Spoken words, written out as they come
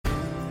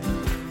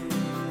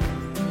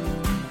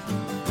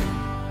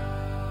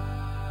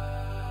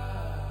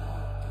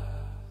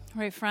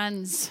right,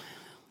 friends,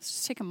 let's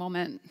just take a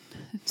moment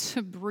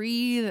to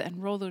breathe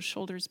and roll those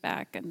shoulders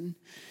back and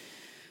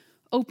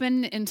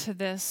open into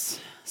this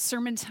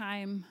sermon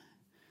time.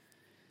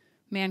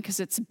 Man, because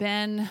it's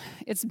been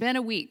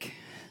a week.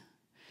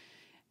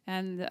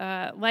 And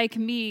like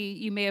me,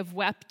 you may have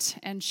wept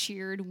and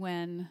cheered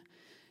when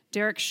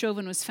Derek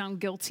Chauvin was found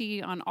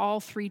guilty on all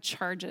 3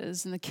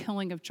 charges in the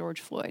killing of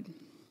George Floyd.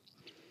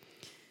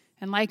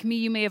 And like me,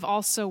 you may have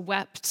also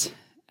wept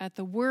at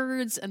the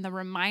words and the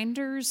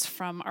reminders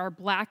from our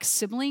Black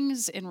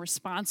siblings in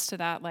response to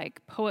that,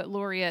 like poet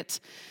laureate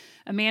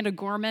Amanda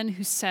Gorman,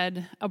 who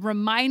said, a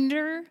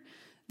reminder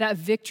that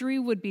victory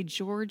would be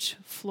George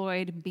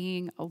Floyd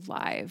being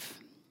alive.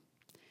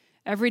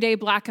 Every day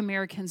Black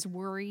Americans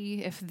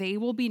worry if they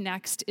will be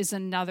next is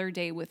another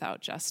day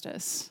without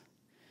justice.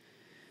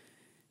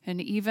 And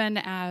even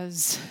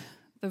as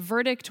the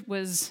verdict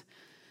was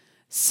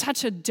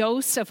such a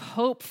dose of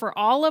hope for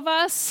all of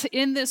us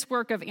in this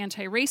work of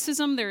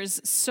anti-racism, there's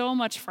so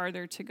much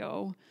farther to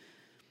go,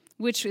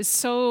 which is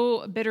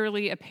so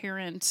bitterly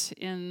apparent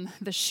in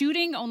the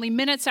shooting only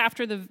minutes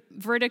after the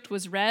verdict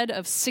was read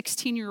of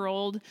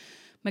 16-year-old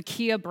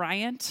Ma'Khia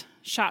Bryant,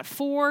 shot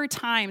 4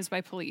 times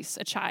by police,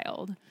 a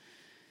child.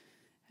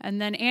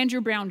 And then Andrew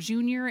Brown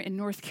Jr. in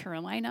North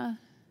Carolina.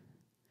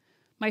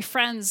 My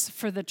friends,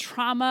 for the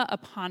trauma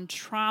upon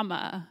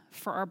trauma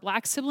for our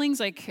Black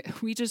siblings, like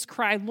we just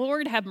cry,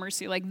 Lord, have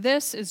mercy. Like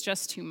this is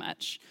just too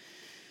much.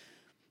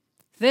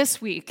 This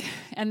week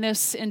and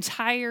this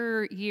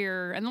entire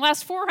year and the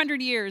last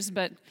 400 years,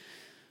 but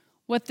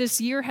what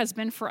this year has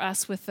been for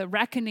us with the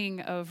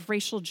reckoning of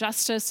racial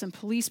justice and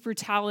police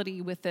brutality,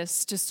 with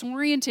this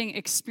disorienting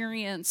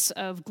experience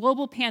of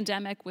global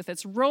pandemic, with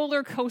its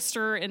roller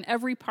coaster in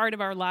every part of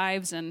our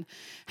lives, and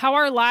how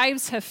our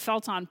lives have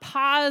felt on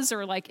pause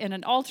or like in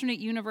an alternate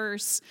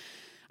universe.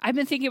 I've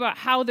been thinking about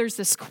how there's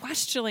this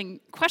question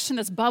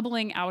that's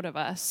bubbling out of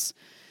us.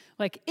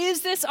 Like,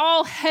 is this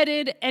all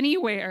headed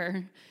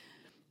anywhere?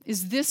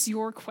 Is this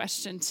your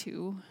question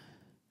too?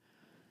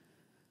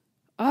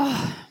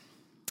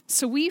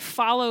 So we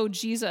follow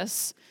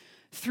Jesus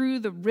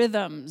through the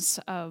rhythms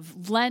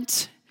of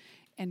Lent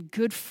and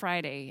Good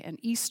Friday and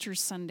Easter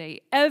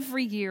Sunday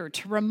every year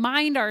to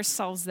remind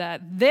ourselves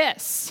that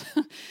this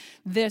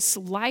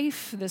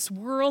life, this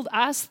world,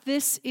 us,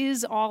 this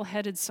is all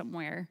headed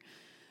somewhere,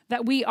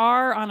 that we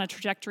are on a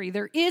trajectory.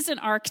 There is an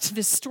arc to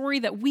this story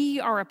that we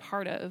are a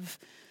part of.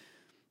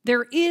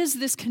 There is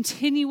this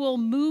continual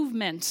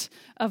movement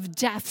of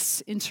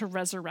deaths into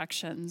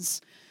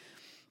resurrections,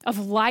 of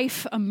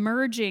life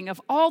emerging,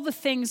 of all the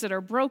things that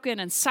are broken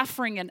and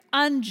suffering and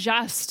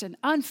unjust and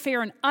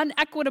unfair and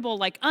unequitable,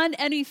 like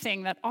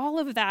anything, that all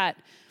of that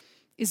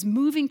is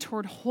moving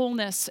toward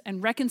wholeness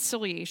and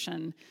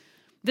reconciliation.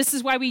 This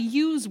is why we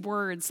use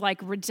words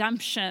like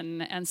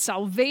redemption and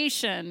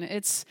salvation.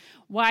 It's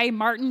why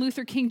Martin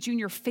Luther King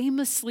Jr.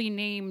 famously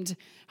named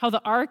how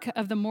the arc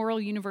of the moral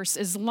universe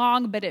is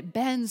long, but it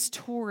bends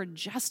toward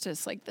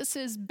justice. Like this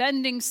is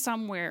bending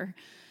somewhere.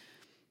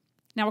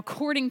 Now,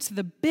 according to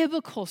the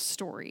biblical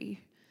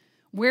story,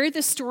 where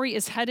the story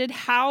is headed,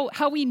 how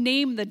we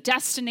name the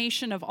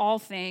destination of all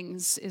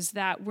things is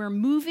that we're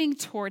moving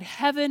toward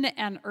heaven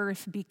and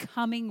earth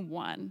becoming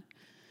one.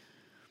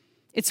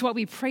 It's what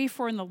we pray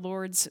for in the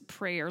Lord's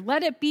Prayer.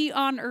 Let it be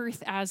on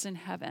earth as in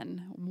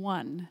heaven,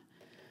 one.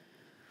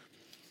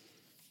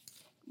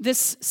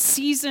 This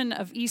season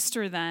of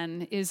Easter,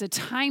 then, is a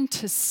time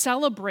to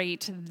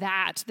celebrate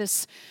that,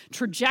 this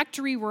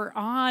trajectory we're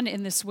on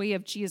in this way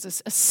of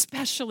Jesus,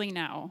 especially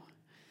now,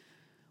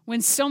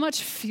 when so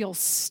much feels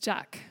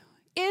stuck.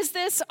 Is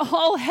this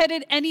all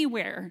headed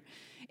anywhere?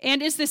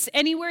 And is this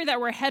anywhere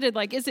that we're headed?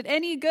 Like, is it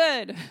any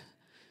good?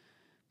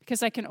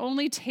 Because I can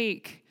only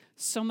take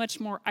so much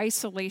more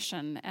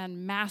isolation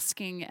and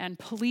masking and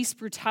police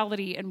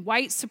brutality and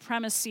white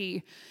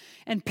supremacy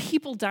and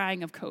people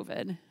dying of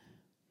COVID.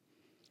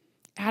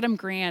 Adam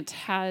Grant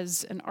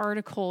has an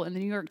article in the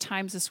New York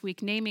Times this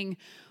week naming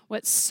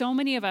what so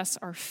many of us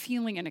are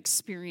feeling and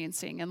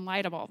experiencing in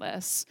light of all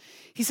this.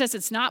 He says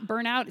it's not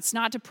burnout, it's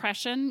not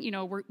depression.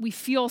 We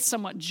feel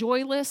somewhat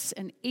joyless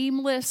and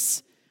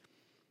aimless.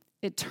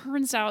 It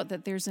turns out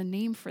that there's a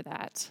name for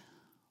that: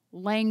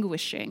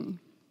 languishing.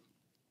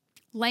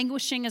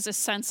 Languishing is a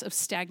sense of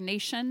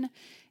stagnation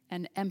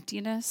and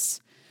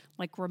emptiness,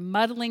 like we're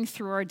muddling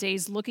through our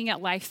days, looking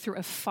at life through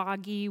a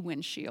foggy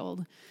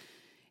windshield.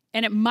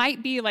 And it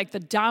might be like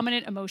the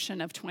dominant emotion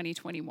of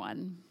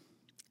 2021.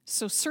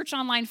 So search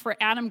online for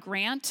Adam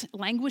Grant,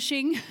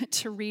 languishing,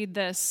 to read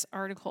this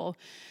article.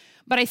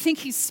 But I think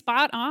he's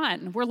spot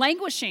on. We're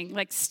languishing,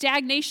 like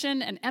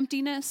stagnation and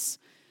emptiness,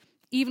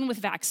 even with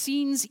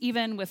vaccines,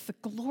 even with the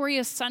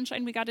glorious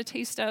sunshine we got a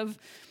taste of,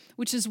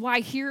 which is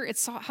why here at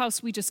Salt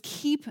House we just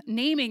keep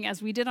naming,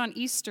 as we did on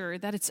Easter,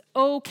 that it's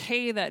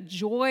okay that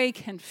joy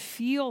can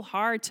feel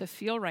hard to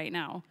feel right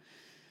now.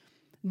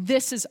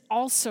 This is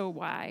also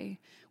why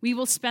we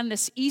will spend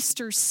this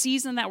Easter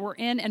season that we're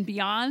in and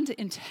beyond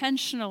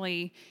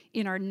intentionally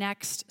in our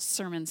next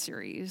sermon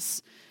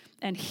series.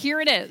 And here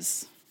it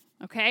is,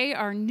 okay?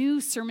 Our new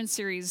sermon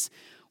series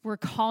we're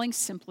calling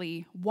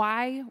simply,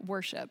 why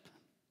worship?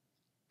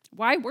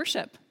 Why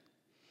worship?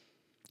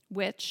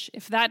 Which,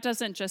 if that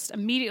doesn't just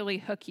immediately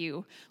hook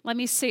you, let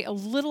me say a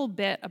little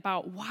bit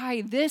about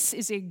why this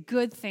is a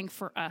good thing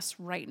for us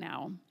right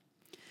now.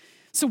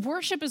 So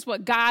worship is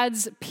what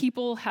God's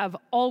people have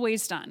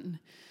always done,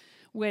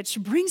 which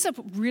brings up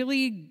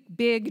really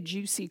big,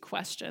 juicy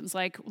questions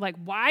like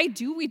why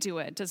do we do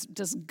it?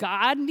 Does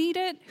God need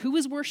it? Who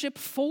is worship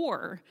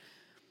for?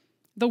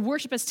 The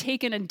worship has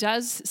taken and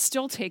does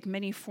still take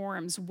many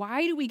forms.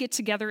 Why do we get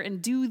together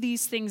and do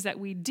these things that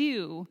we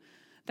do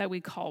that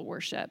we call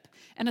worship?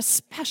 And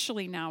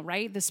especially now,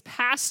 right? This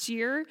past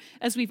year,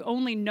 as we've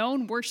only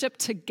known worship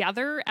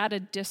together at a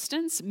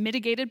distance,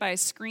 mitigated by a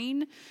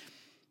screen,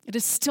 it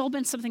has still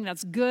been something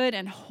that's good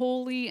and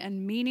holy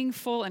and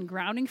meaningful and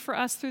grounding for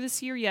us through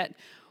this year, yet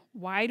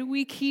why do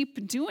we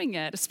keep doing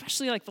it?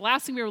 Especially like the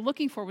last thing we were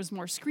looking for was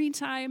more screen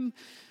time.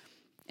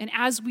 And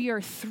as we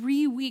are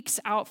 3 weeks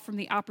out from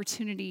the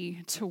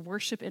opportunity to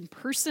worship in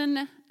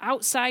person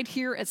outside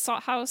here at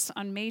Salt House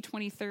on May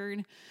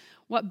 23rd,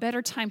 what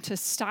better time to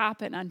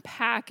stop and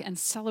unpack and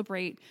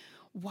celebrate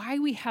why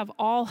we have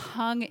all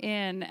hung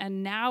in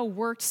and now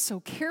worked so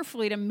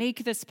carefully to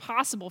make this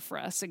possible for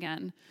us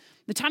again.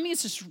 The timing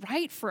is just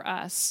right for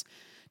us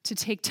to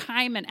take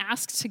time and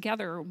ask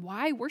together,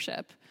 why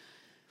worship?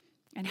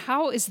 And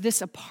how is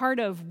this a part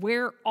of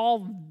where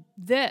all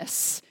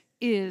this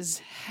is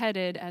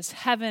headed as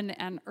heaven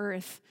and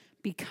earth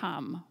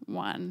become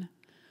one?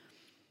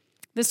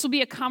 This will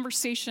be a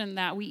conversation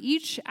that we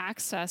each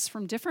access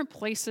from different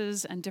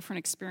places and different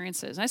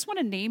experiences. And I just want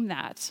to name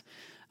that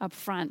up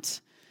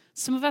front.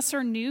 Some of us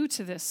are new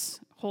to this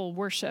whole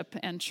worship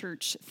and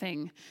church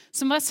thing.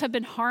 Some of us have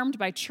been harmed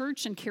by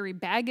church and carry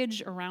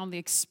baggage around the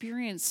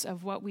experience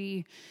of what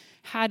we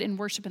had in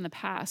worship in the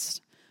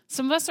past.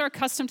 Some of us are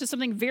accustomed to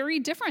something very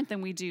different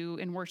than we do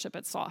in worship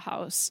at Salt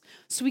House.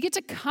 So we get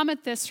to come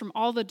at this from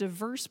all the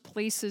diverse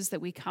places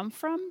that we come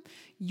from,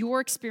 your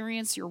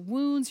experience, your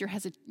wounds, your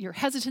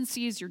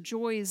hesitancies, your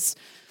joys.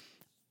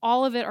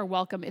 All of it are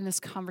welcome in this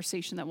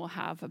conversation that we'll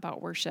have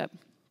about worship.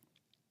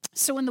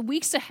 So in the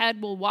weeks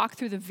ahead, we'll walk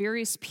through the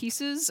various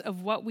pieces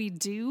of what we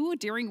do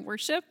during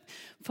worship,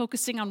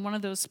 focusing on one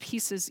of those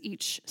pieces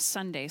each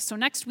Sunday. So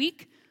next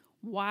week,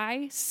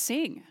 why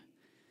sing?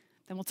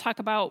 Then we'll talk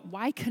about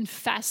why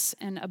confess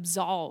and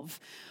absolve.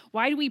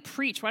 Why do we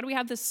preach? Why do we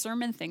have this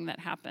sermon thing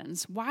that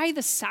happens? Why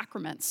the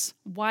sacraments?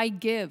 Why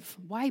give?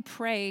 Why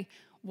pray?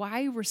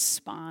 Why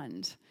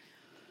respond?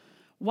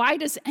 Why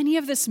does any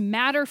of this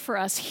matter for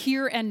us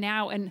here and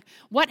now? And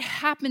what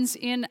happens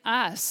in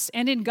us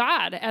and in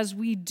God as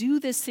we do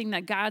this thing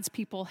that God's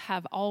people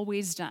have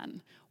always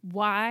done?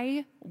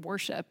 Why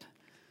worship?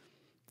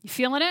 You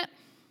feeling it?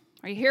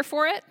 Are you here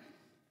for it?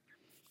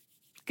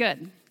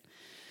 Good.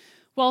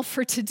 Well,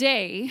 for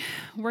today,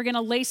 we're going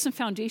to lay some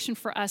foundation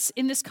for us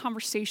in this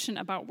conversation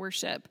about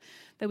worship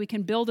that we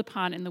can build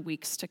upon in the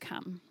weeks to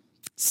come.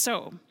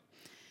 So,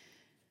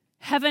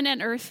 heaven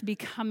and earth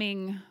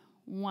becoming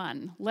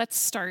one. Let's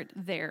start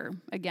there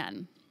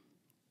again.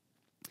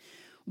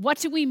 What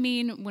do we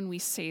mean when we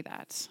say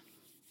that?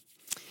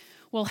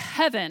 Well,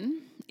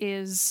 heaven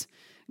is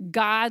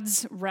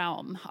God's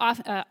realm.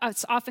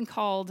 It's often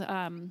called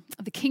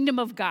the kingdom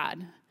of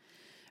God.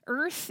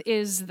 Earth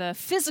is the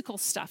physical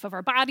stuff of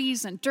our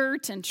bodies and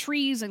dirt and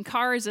trees and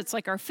cars. It's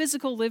like our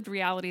physical lived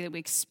reality that we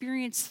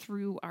experience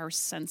through our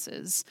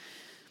senses.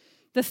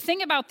 The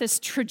thing about this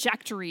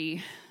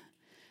trajectory,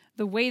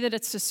 the way that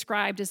it's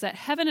described, is that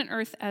heaven and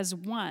earth as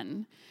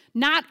one,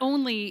 not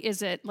only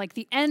is it like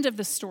the end of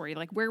the story,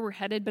 like where we're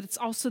headed, but it's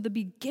also the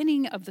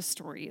beginning of the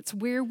story. It's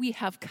where we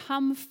have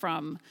come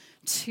from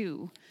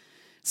to.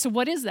 So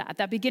what is that?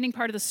 That beginning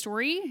part of the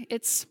story?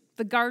 It's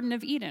the Garden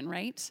of Eden,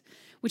 right?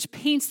 Which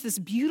paints this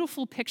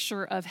beautiful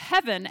picture of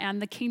heaven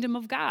and the kingdom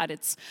of God.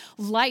 It's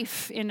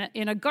life in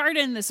a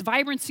garden, this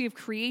vibrancy of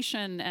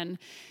creation and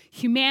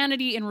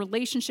humanity in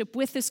relationship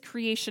with this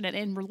creation and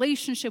in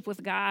relationship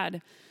with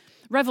God.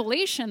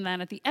 Revelation, then,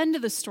 at the end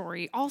of the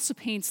story, also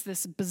paints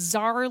this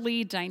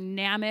bizarrely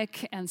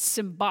dynamic and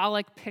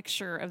symbolic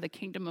picture of the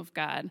kingdom of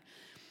God.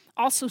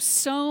 Also,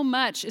 so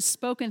much is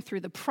spoken through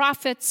the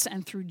prophets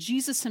and through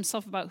Jesus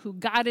himself about who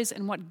God is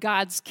and what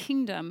God's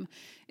kingdom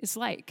is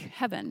like,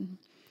 heaven.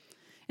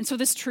 And so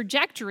this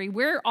trajectory,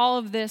 where all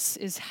of this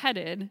is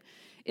headed,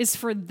 is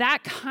for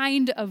that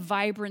kind of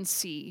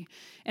vibrancy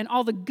and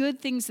all the good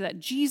things that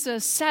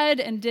Jesus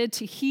said and did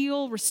to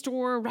heal,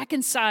 restore,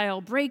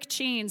 reconcile, break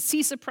chains,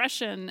 cease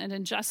oppression and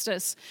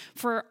injustice,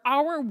 for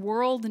our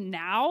world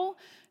now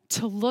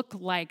to look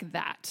like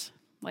that.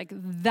 Like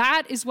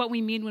that is what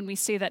we mean when we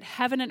say that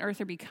heaven and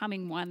earth are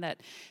becoming one,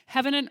 that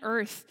heaven and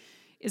earth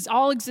is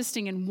all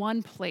existing in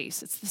one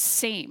place. It's the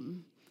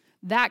same.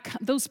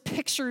 Those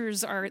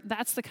pictures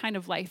that's the kind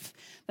of life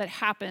that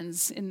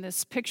happens in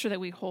this picture that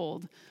we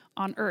hold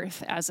on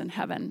earth as in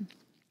heaven.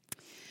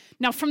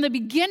 Now, from the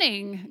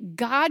beginning,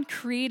 God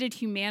created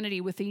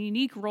humanity with a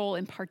unique role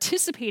in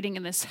participating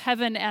in this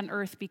heaven and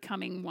earth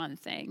becoming one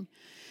thing.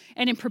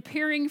 And in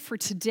preparing for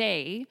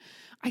today,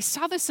 I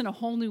saw this in a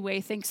whole new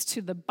way thanks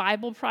to the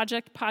Bible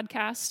Project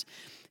podcast,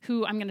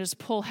 who I'm going to just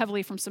pull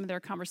heavily from some of their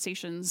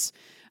conversations.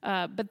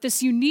 But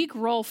this unique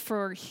role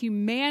for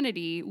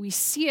humanity, we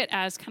see it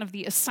as kind of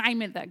the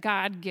assignment that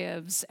God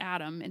gives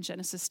Adam in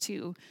Genesis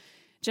 2.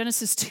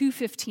 Genesis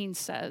 2:15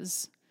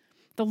 says,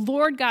 "The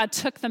Lord God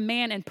took the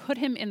man and put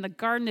him in the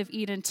Garden of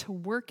Eden to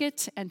work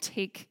it and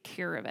take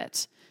care of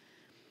it."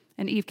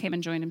 And Eve came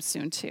and joined him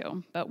soon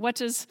too. But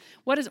what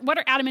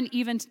are Adam and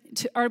Eve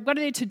what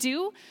are they to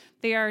do?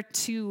 They are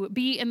to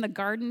be in the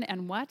garden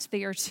and what?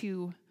 They are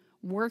to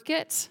work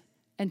it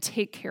and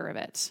take care of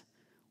it.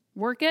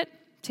 Work it,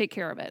 take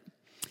care of it.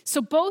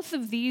 So both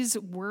of these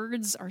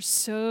words are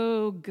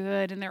so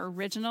good in their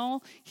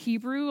original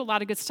Hebrew, a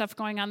lot of good stuff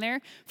going on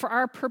there. For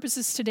our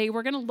purposes today,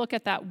 we're going to look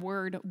at that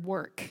word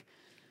work.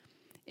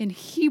 In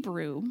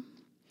Hebrew,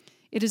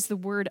 it is the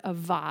word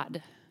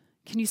avad.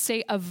 Can you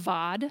say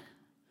avad?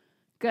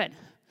 Good.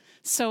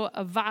 So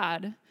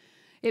avad,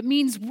 it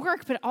means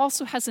work, but it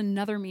also has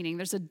another meaning.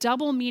 There's a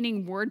double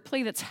meaning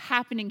wordplay that's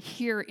happening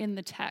here in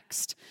the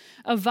text.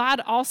 Avad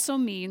also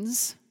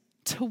means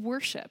to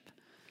worship.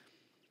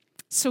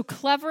 So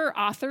clever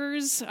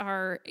authors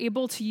are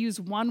able to use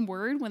one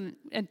word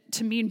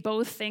to mean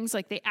both things,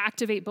 like they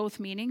activate both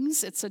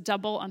meanings. It's a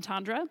double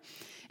entendre.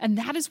 And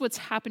that is what's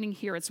happening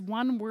here. It's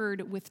one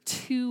word with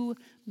two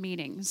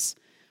meanings.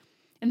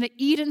 In the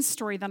Eden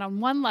story, then on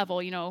one level,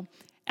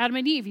 Adam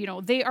and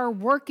Eve, they are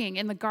working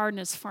in the garden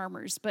as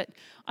farmers, but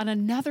on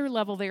another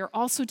level, they are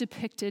also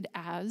depicted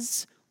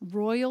as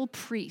royal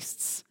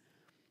priests.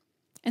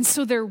 And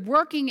so their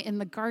working in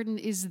the garden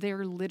is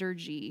their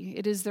liturgy.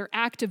 It is their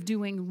act of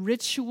doing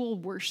ritual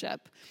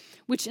worship,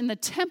 which in the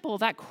temple,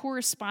 that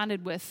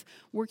corresponded with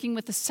working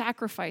with the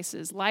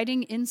sacrifices,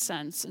 lighting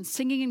incense, and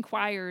singing in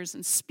choirs,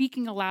 and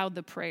speaking aloud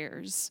the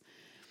prayers.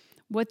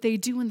 What they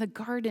do in the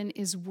garden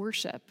is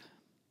worship,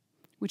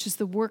 which is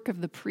the work of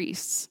the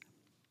priests.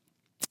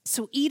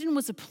 So Eden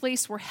was a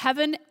place where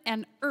heaven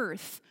and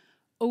earth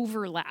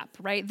overlap,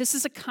 right? This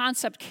is a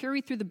concept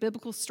carried through the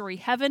biblical story,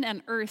 heaven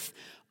and earth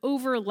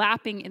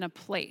overlapping in a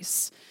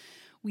place.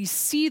 We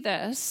see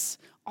this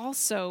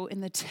also in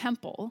the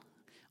temple,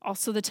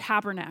 also the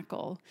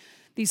tabernacle.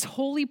 These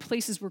holy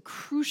places were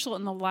crucial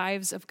in the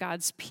lives of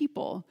God's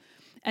people.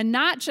 And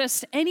not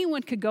just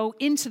anyone could go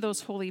into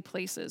those holy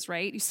places,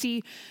 right? You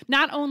see,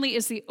 not only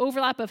is the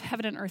overlap of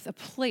heaven and earth a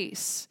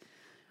place,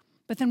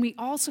 but then we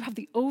also have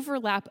the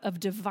overlap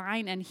of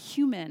divine and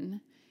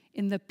human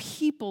in the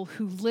people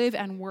who live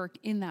and work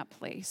in that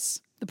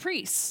place, the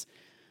priests.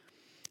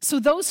 So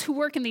those who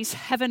work in these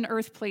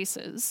heaven-earth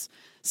places,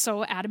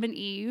 so Adam and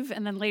Eve,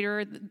 and then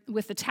later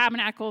with the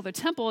tabernacle, the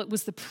temple, it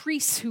was the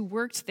priests who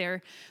worked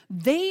there.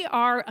 They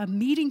are a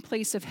meeting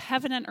place of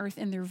heaven and earth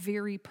in their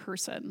very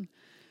person.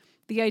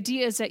 The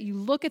idea is that you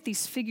look at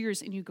these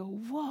figures and you go,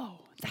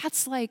 whoa,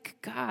 that's like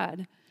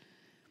God.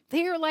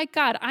 They are like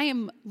God. I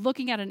am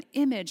looking at an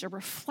image, a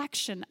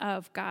reflection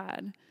of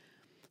God.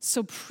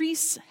 So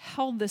priests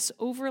held this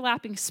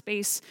overlapping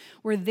space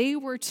where they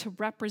were to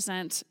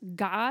represent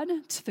God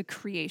to the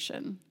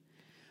creation.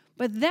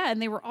 But then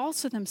they were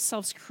also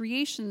themselves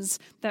creations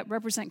that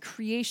represent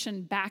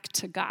creation back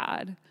to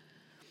God.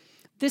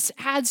 This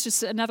adds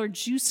just another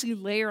juicy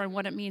layer on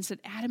what it means that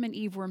Adam and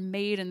Eve were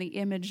made in the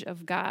image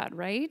of God,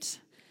 right?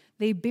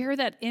 They bear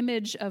that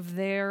image of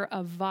their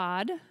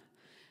avad.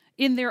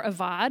 In their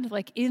avad,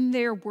 like in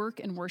their work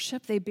and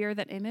worship, they bear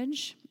that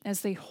image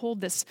as they hold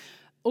this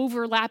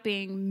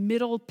overlapping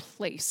middle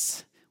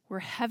place where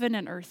heaven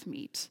and earth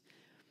meet.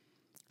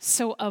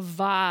 So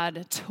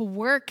avad, to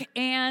work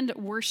and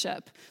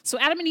worship. So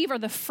Adam and Eve are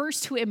the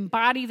first to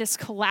embody this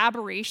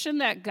collaboration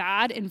that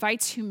God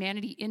invites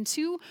humanity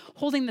into,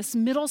 holding this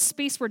middle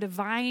space where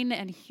divine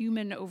and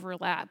human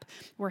overlap,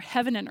 where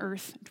heaven and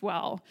earth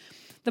dwell.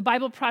 The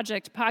Bible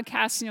Project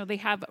podcast, they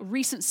have a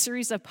recent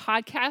series of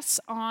podcasts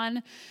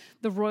on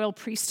the royal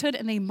priesthood,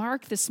 and they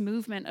mark this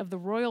movement of the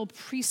royal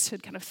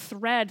priesthood kind of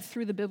thread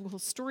through the biblical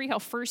story, how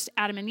first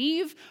Adam and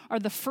Eve are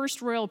the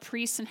first royal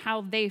priests and how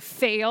they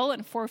fail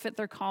and forfeit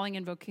their calling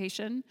and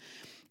vocation.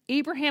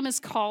 Abraham is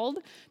called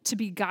to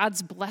be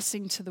God's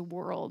blessing to the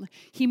world.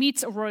 He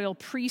meets a royal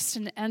priest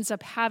and ends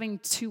up having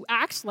to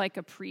act like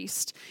a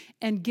priest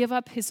and give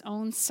up his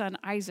own son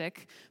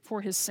Isaac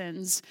for his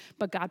sins,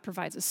 but God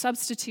provides a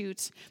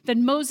substitute.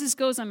 Then Moses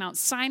goes on Mount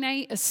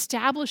Sinai,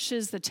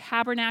 establishes the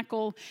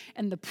tabernacle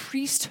and the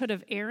priesthood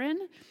of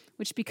Aaron,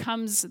 which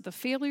becomes the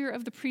failure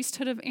of the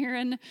priesthood of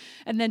Aaron.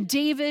 And then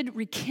David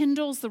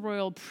rekindles the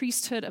royal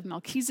priesthood of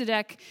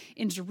Melchizedek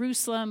in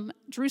Jerusalem,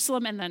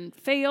 and then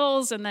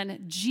fails. And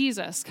then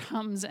Jesus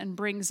comes and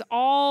brings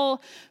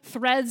all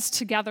threads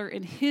together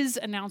in his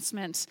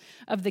announcement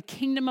of the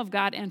kingdom of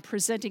God and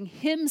presenting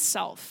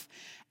himself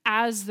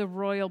as the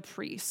royal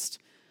priest.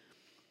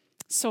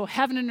 So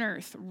heaven and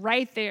earth,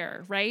 right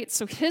there, right?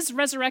 So his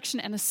resurrection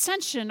and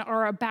ascension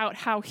are about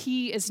how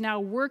he is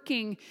now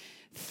working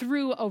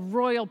through a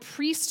royal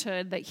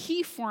priesthood that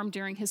he formed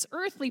during his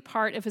earthly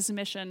part of his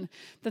mission,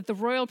 that the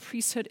royal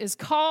priesthood is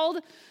called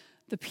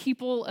the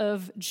people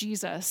of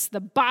Jesus,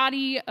 the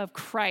body of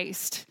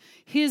Christ,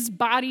 his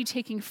body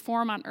taking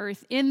form on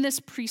earth in this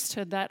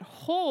priesthood that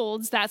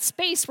holds that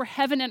space where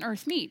heaven and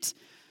earth meet.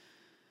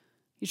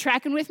 You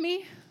tracking with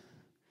me?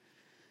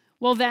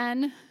 Well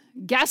then,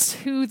 guess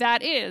who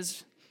that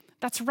is?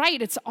 That's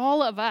right, it's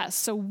all of us.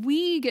 So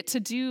we get to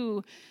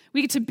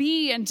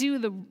be and do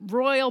the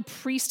royal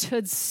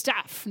priesthood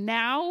stuff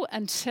now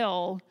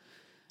until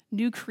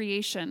new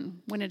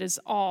creation, when it is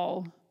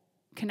all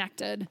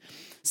connected.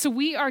 So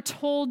we are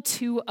told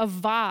to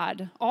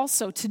avad,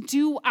 also to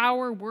do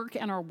our work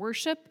and our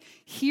worship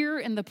here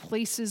in the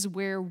places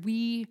where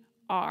we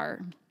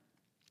are.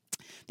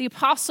 The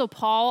Apostle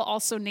Paul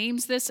also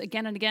names this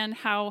again and again,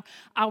 how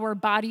our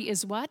body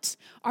is what?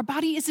 Our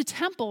body is a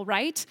temple,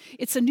 right?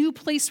 It's a new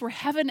place where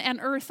heaven and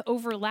earth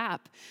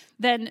overlap.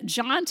 Then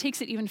John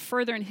takes it even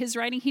further in his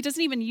writing. He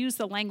doesn't even use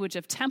the language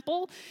of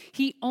temple.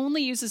 He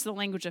only uses the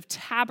language of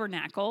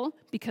tabernacle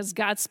because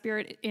God's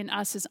Spirit in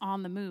us is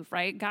on the move,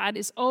 right? God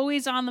is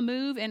always on the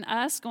move in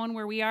us, going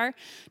where we are,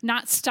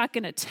 not stuck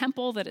in a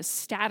temple that is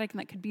static and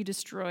that could be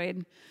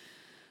destroyed.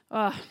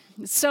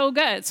 It's so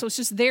good. So it's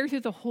just there through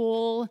the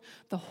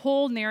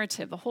whole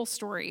narrative, the whole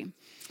story.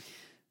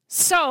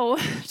 So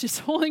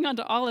just holding on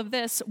to all of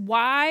this,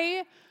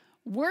 why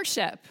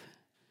worship?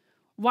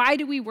 Why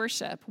do we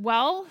worship?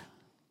 Well,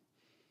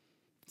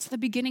 it's the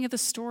beginning of the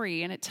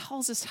story, and it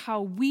tells us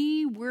how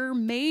we were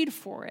made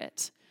for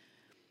it.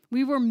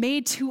 We were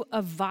made to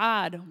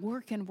avad,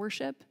 work and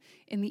worship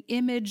in the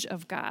image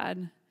of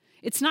God.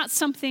 It's not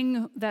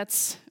something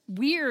that's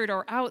weird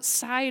or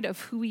outside of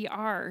who we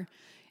are.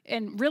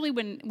 And really,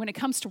 when it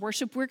comes to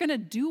worship, we're going to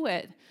do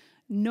it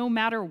no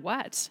matter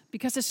what,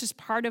 because it's just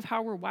part of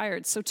how we're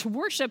wired. So to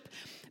worship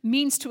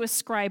means to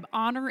ascribe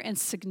honor and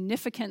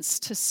significance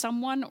to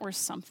someone or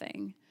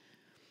something.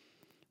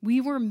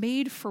 We were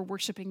made for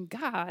worshiping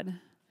God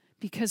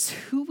because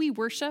who we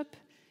worship,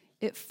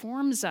 it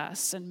forms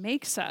us and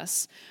makes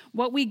us.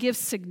 What we give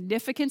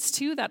significance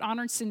to, that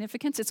honor and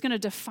significance, it's going to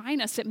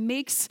define us. It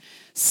makes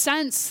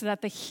sense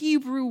that the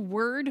Hebrew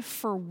word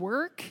for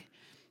work,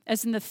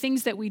 as in the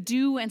things that we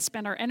do and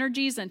spend our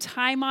energies and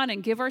time on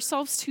and give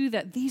ourselves to,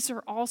 that these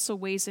are also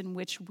ways in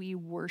which we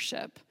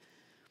worship.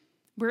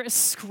 We're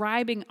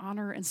ascribing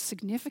honor and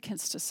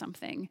significance to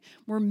something.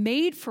 We're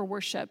made for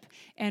worship,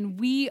 and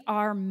we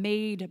are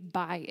made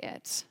by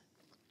it.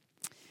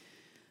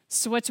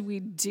 So what do we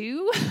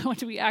do? What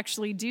do we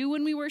actually do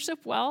when we worship?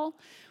 Well,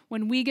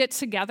 when we get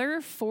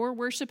together for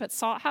worship at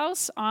Salt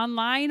House,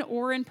 online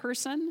or in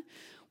person,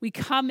 we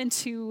come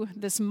into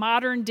this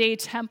modern day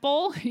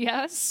temple,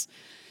 yes,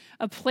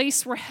 a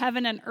place where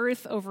heaven and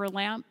earth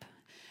overlap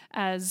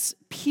as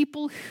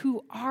people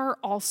who are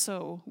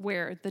also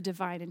where the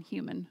divine and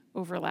human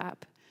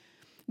overlap.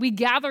 We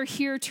gather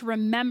here to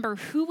remember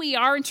who we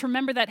are and to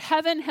remember that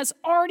heaven has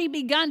already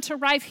begun to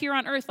arrive here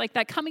on earth, like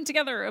that coming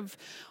together of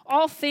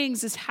all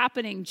things is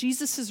happening.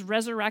 Jesus'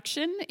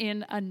 resurrection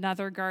in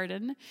another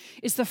garden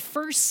is the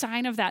first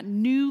sign of that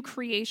new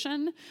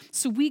creation.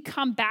 So we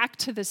come back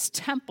to this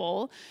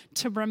temple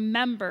to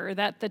remember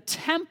that the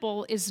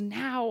temple is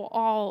now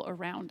all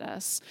around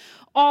us,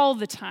 all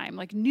the time,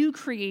 like new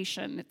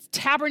creation.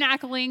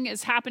 Tabernacling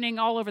is happening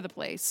all over the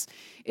place.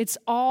 It's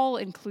all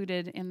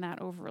included in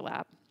that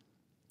overlap.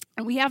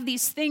 And we have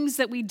these things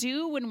that we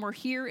do when we're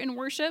here in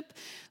worship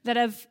that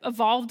have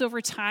evolved over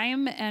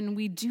time, and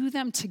we do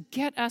them to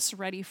get us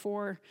ready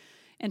for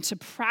and to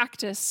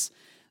practice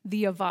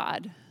the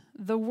avad,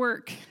 the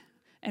work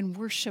and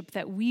worship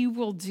that we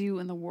will do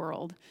in the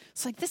world.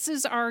 It's like this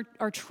is our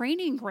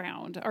training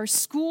ground, our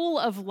school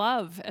of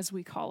love, as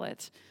we call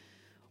it.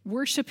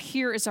 Worship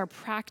here is our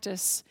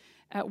practice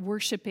at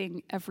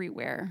worshiping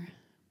everywhere.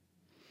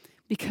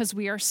 Because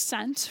we are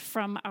sent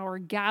from our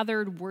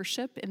gathered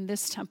worship in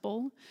this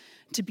temple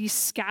to be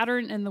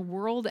scattered in the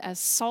world as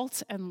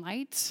salt and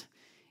light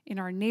in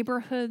our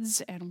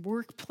neighborhoods and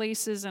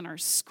workplaces and our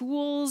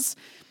schools,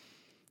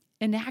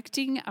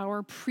 enacting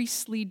our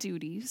priestly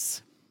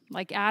duties.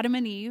 Like Adam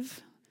and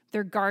Eve,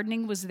 their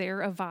gardening was their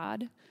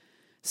avad.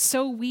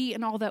 So we,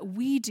 in all that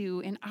we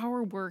do in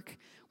our work,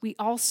 we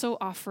also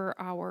offer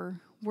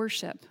our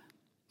worship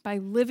by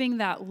living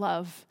that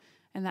love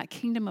and that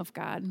kingdom of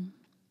God.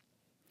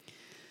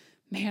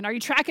 Man, are you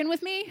tracking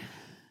with me?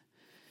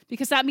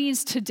 Because that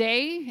means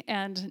today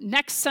and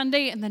next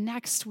Sunday and the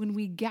next, when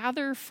we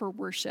gather for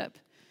worship,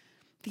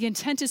 the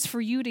intent is for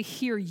you to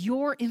hear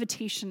your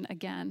invitation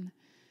again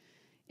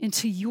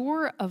into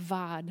your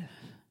avad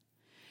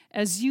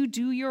as you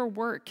do your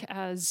work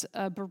as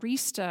a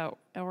barista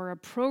or a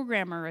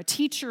programmer, a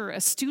teacher,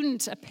 a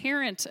student, a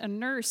parent, a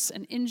nurse,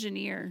 an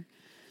engineer.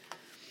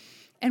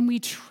 And we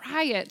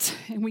try it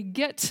and we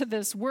get to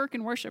this work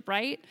and worship,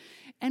 right?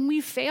 And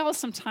we fail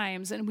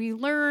sometimes, and we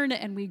learn,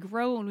 and we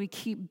grow, and we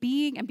keep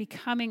being and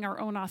becoming our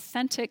own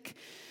authentic,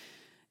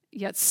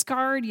 yet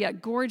scarred,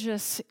 yet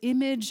gorgeous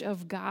image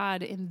of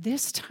God in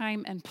this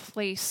time and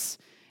place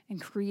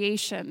and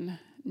creation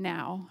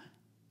now.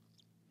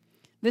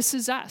 This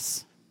is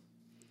us.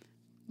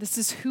 This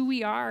is who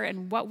we are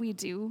and what we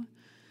do.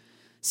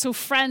 So,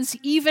 friends,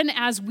 even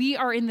as we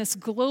are in this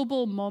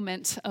global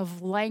moment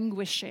of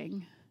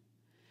languishing,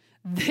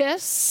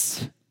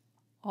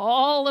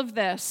 all of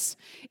this,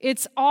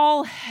 it's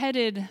all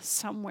headed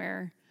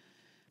somewhere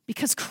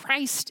because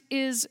Christ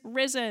is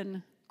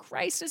risen.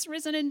 Christ is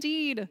risen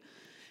indeed.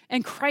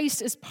 And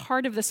Christ is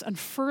part of this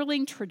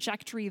unfurling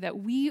trajectory that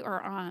we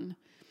are on.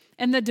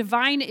 And the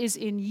divine is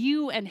in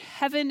you, and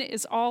heaven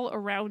is all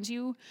around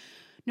you,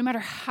 no matter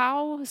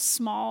how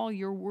small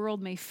your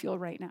world may feel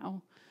right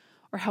now,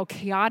 or how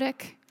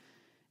chaotic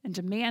and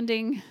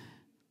demanding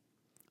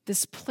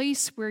this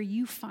place where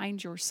you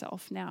find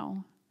yourself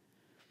now.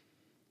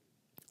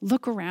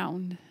 Look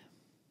around.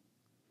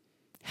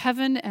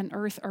 Heaven and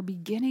earth are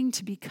beginning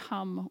to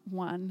become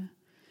one.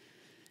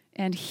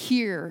 And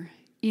here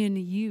in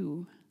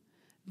you,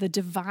 the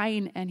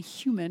divine and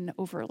human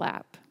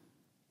overlap.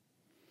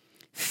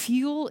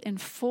 Feel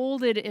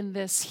enfolded in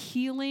this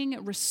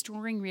healing,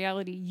 restoring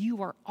reality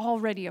you are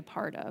already a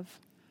part of.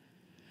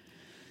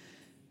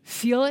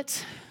 Feel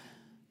it,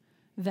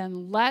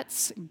 then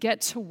let's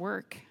get to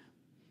work.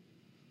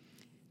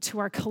 To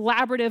our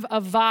collaborative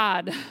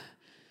avad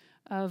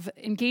of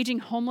engaging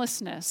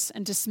homelessness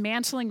and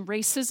dismantling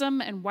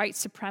racism and white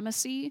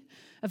supremacy,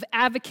 of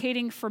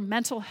advocating for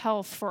mental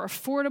health, for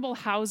affordable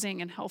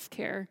housing and health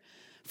care,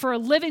 for a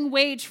living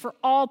wage for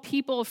all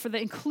people, for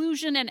the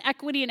inclusion and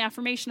equity and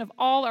affirmation of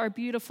all our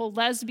beautiful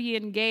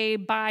lesbian, gay,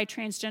 bi,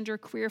 transgender,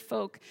 queer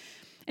folk,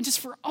 and just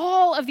for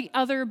all of the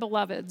other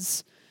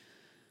beloveds,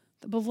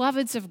 the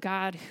beloveds of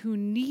God who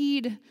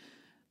need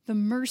the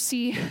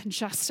mercy,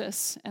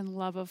 justice, and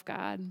love of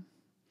God.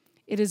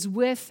 It is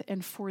with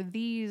and for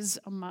these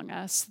among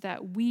us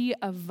that we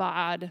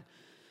avad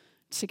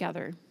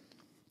together.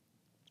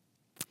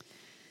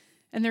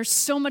 And there's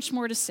so much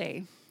more to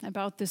say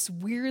about this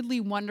weirdly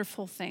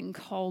wonderful thing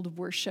called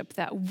worship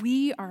that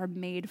we are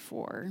made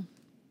for.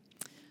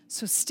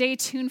 So stay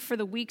tuned for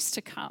the weeks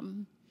to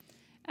come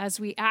as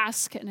we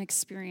ask and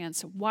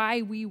experience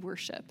why we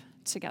worship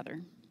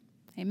together.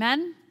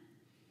 Amen?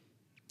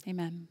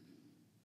 Amen.